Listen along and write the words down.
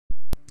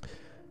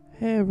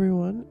Hey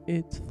everyone,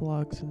 it's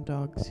Vlogs and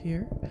Dogs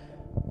here.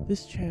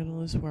 This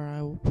channel is where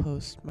I will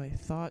post my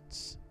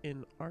thoughts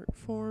in art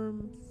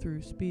form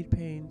through speed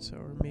paints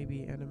or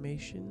maybe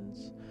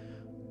animations,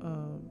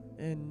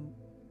 and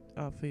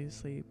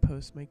obviously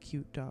post my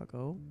cute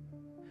doggo.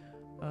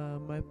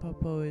 My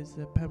puppo is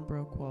a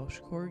Pembroke Welsh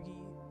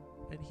Corgi,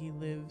 and he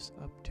lives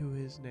up to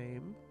his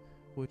name,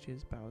 which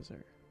is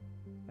Bowser.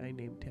 I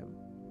named him.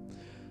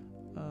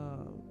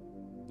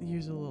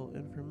 Here's a little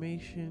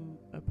information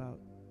about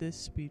this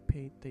speed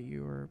paint that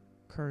you are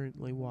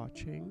currently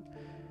watching.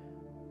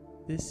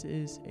 This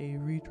is a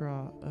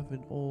redraw of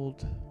an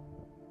old,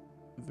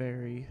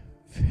 very,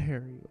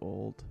 very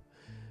old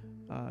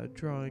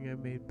drawing I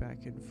made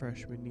back in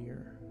freshman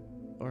year.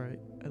 Or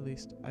at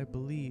least I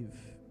believe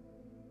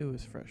it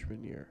was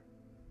freshman year.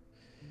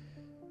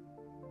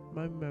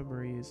 My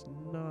memory is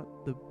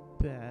not the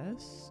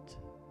best,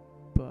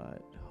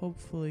 but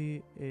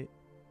hopefully it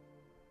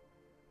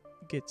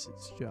gets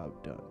its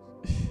job done.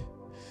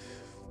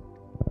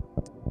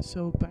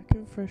 So back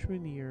in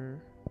freshman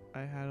year,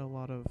 I had a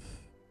lot of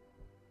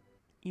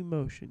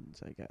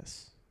emotions, I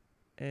guess.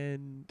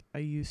 And I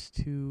used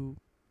to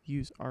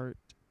use art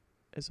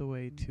as a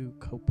way to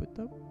cope with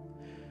them.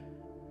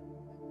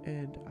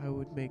 And I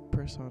would make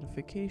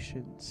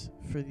personifications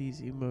for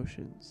these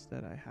emotions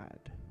that I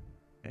had.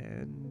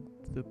 And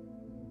the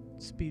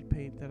speed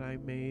paint that I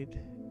made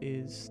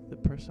is the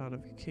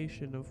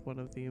personification of one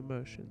of the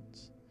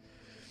emotions.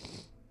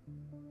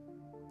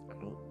 I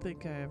don't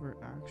think I ever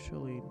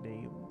actually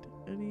named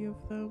any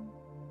of them.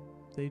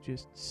 They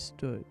just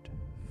stood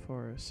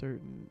for a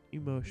certain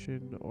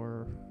emotion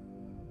or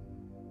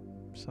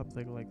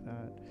something like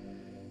that.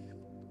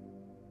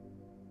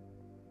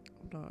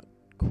 I'm not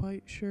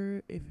quite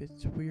sure if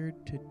it's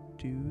weird to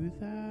do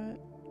that.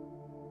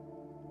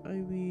 I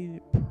mean,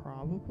 it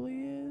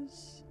probably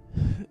is.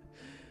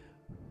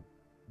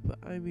 But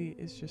I mean,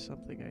 it's just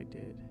something I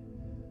did.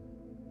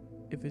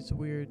 If it's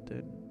weird,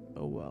 then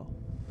oh well.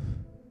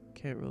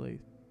 Can't really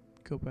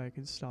go back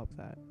and stop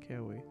that,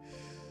 can we?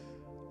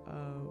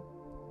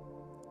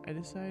 I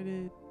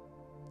decided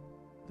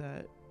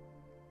that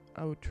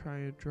I would try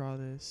and draw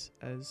this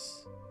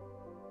as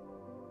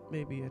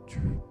maybe a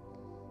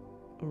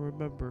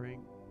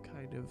remembering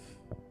kind of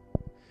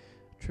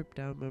trip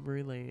down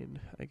memory lane,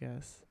 I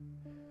guess.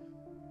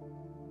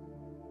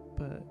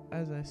 But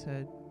as I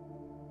said,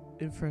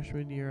 in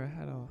freshman year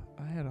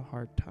I had a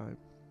hard time.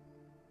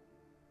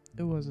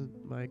 It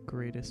wasn't my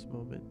greatest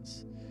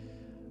moments.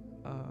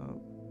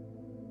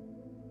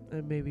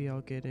 And maybe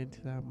I'll get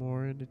into that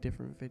more in a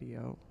different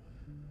video.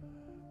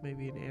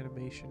 Maybe an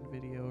animation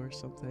video or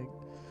something.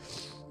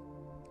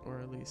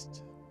 Or at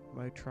least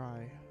my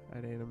try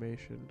at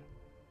animation.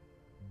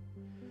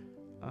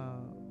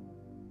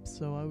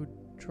 So I would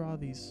draw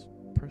these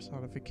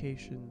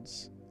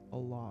personifications a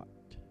lot.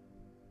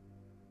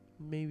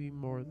 Maybe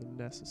more than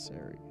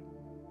necessary.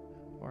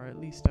 Or at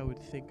least I would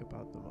think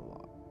about them a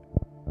lot.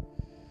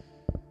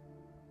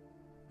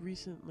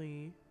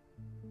 Recently,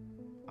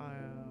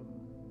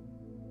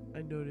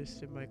 I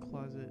noticed in my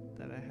closet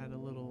that I had a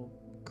little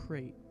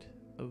crate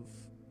of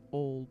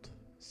old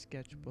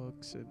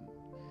sketchbooks and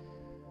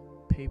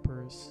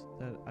papers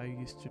that I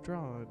used to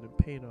draw on and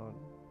paint on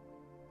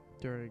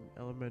during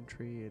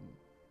elementary and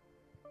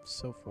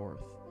so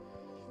forth.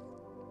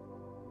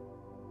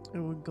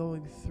 And when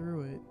going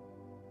through it,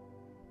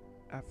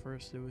 at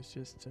first it was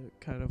just to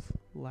kind of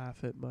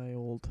laugh at my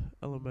old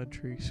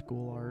elementary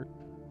school art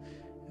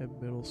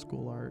and middle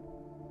school art.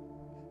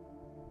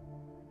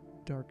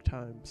 Dark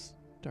times.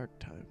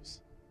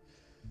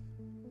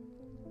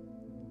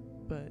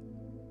 But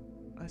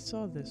I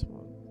saw this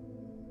one,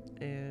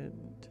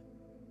 and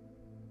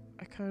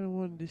I kind of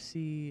wanted to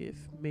see if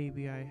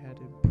maybe I had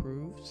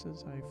improved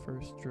since I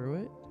first drew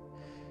it.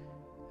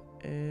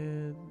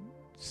 And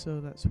so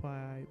that's why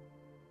I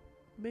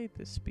made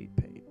this speed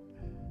paint.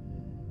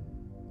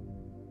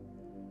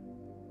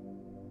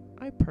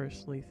 I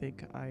personally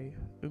think I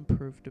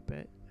improved a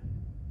bit.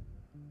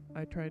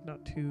 I tried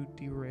not to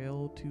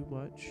derail too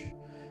much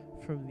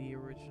from the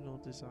original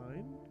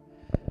design.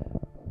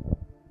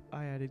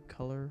 I added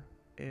color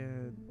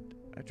and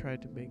I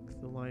tried to make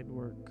the line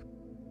work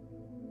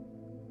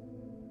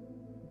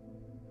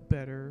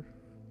better,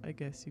 I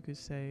guess you could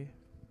say.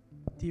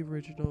 The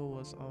original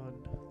was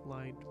on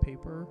lined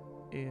paper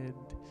and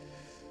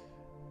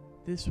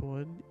this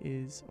one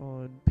is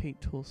on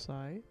paint tool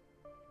side.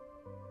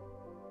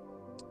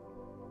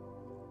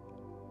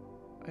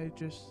 I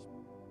just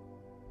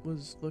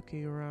was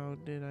looking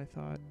around and I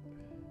thought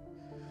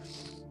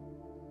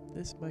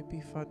this might be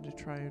fun to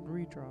try and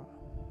redraw,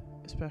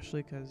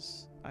 especially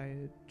because I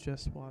had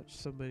just watched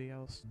somebody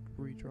else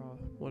redraw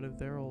one of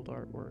their old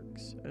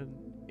artworks and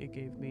it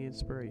gave me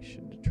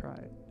inspiration to try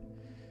it.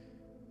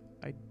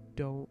 I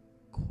don't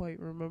quite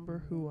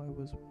remember who I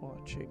was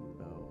watching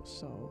though,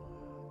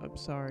 so I'm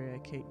sorry I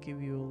can't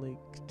give you a link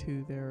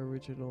to their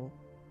original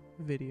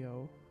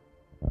video,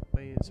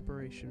 my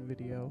inspiration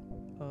video.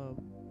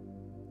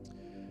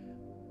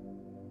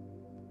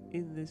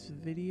 In this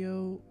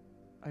video,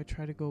 I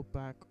try to go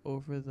back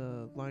over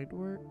the line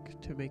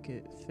work to make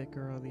it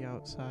thicker on the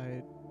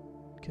outside,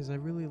 because I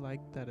really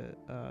like that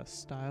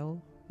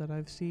style that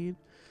I've seen.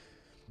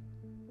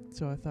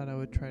 So I thought I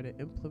would try to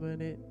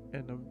implement it,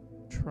 and I'm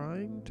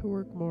trying to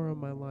work more on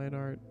my line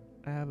art.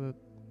 I have a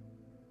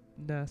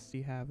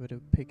nasty habit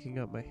of picking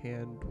up my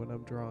hand when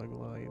I'm drawing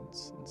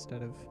lines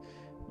instead of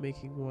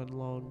making one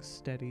long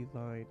steady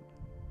line.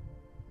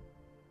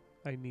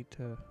 I need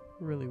to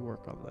really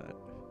work on that.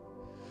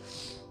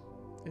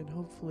 And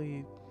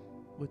hopefully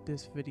with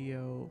this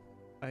video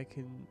I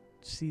can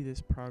see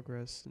this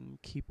progress and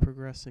keep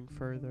progressing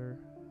further,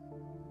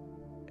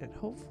 and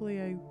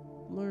hopefully I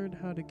learn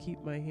how to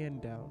keep my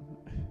hand down.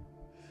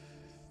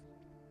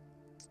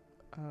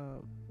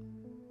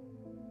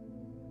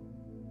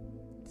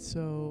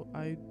 So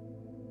I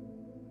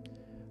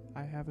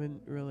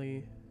haven't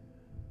really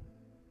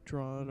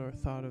drawn or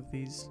thought of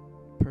these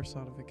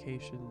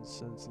personifications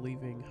since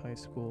leaving high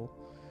school,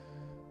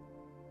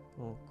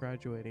 well,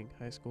 graduating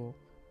high school,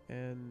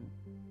 and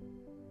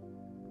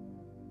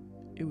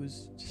it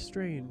was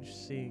strange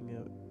seeing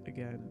it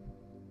again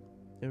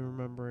and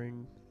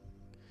remembering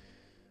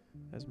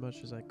as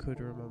much as I could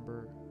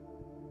remember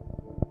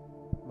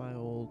my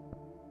old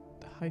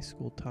high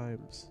school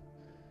times.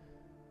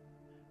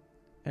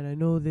 And I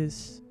know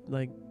this,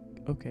 like,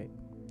 okay,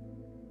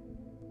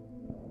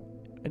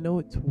 I know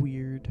it's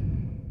weird,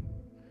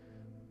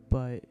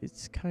 but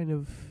it's kind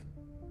of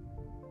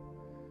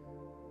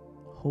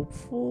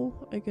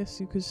hopeful, I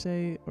guess you could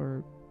say,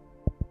 or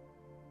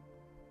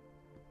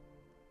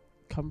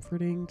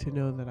comforting to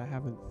know that I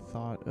haven't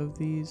thought of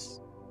these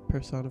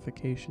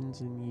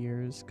personifications in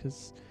years,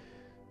 because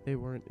they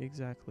weren't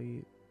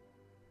exactly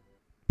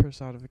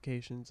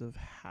personifications of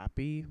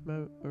happy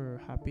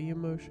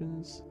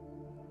emotions.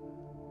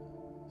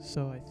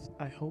 So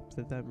I hope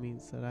that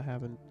means that I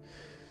haven't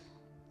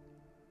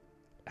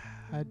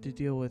had to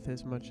deal with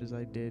as much as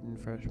I did in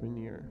freshman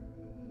year,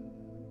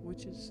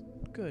 which is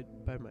good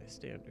by my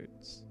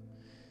standards.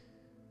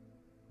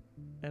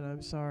 And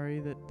I'm sorry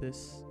that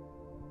this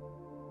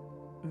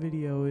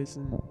video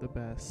isn't the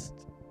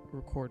best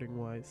recording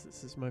wise.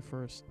 This is my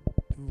first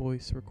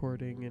voice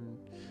recording, and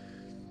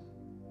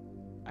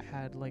I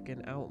had like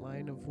an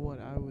outline of what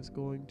I was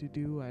going to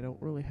do. I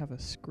don't really have a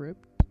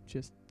script,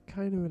 just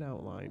kind of an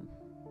outline.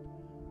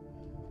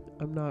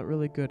 I'm not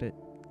really good at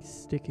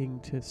sticking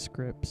to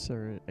scripts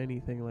or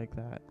anything like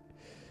that,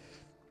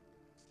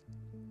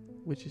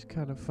 which is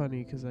kind of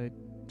funny because I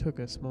took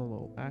a small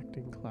little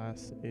acting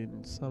class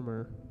in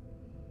summer.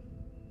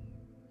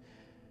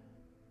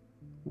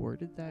 Where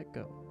did that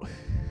go?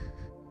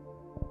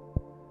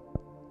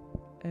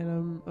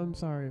 And I'm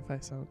sorry if I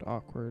sound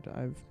awkward.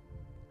 I've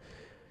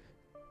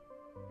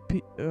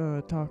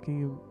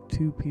talking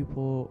to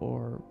people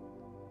or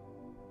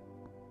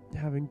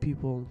having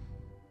people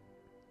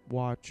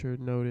watch or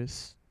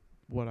notice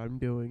what I'm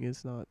doing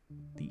is not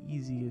the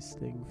easiest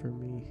thing for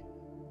me.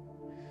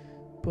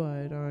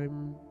 But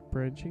I'm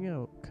branching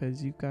out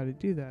because you've got to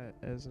do that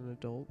as an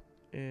adult,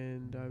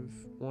 and I've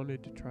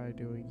wanted to try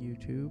doing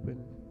YouTube,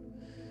 and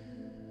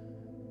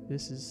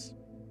this is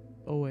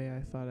a way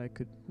I thought I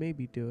could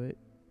maybe do it.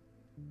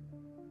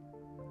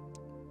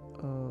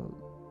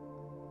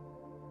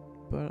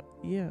 But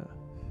yeah,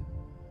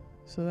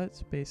 so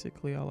that's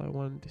basically all I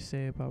wanted to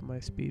say about my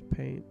speed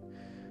paint.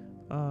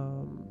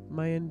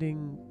 My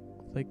ending,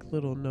 like,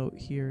 little note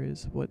here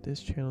is what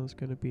this channel is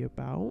going to be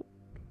about,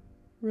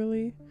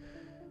 really.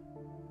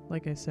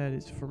 Like I said,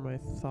 it's for my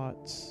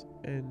thoughts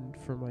and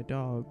for my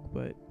dog,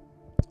 but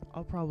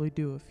I'll probably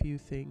do a few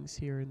things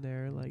here and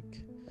there,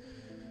 like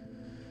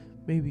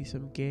maybe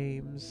some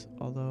games,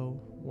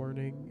 although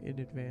warning in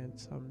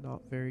advance, I'm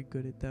not very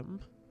good at them.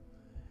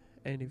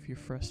 And if you're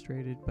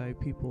frustrated by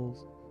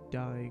people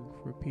dying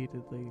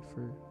repeatedly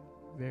for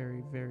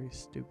very, very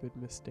stupid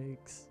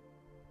mistakes,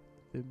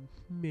 then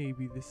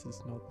maybe this is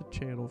not the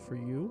channel for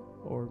you,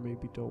 or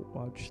maybe don't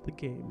watch the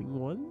gaming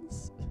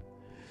ones.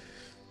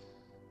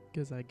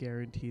 Because I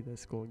guarantee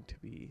that's going to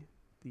be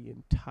the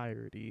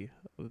entirety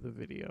of the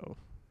video.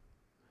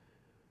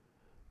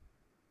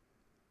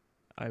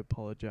 I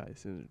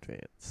apologize in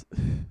advance.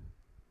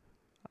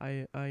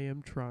 I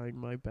am trying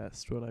my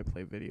best when I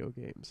play video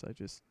games. I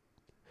just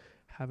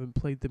haven't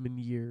played them in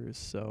years,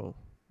 so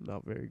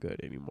not very good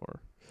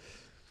anymore.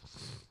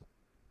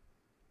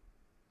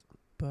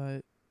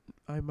 But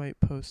I might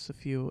post a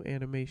few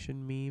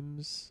animation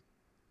memes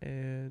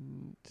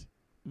and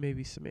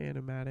maybe some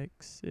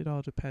animatics. It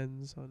all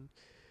depends on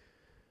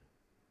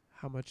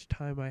how much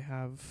time I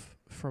have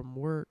from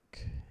work,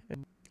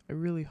 and I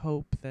really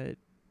hope that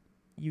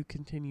you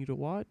continue to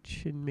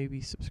watch and maybe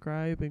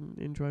subscribe and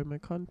enjoy my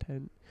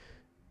content.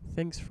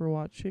 Thanks for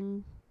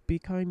watching. Be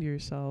kind to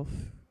yourself.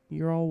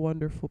 You're all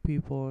wonderful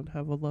people, and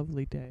have a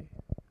lovely day.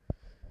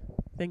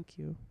 Thank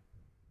you.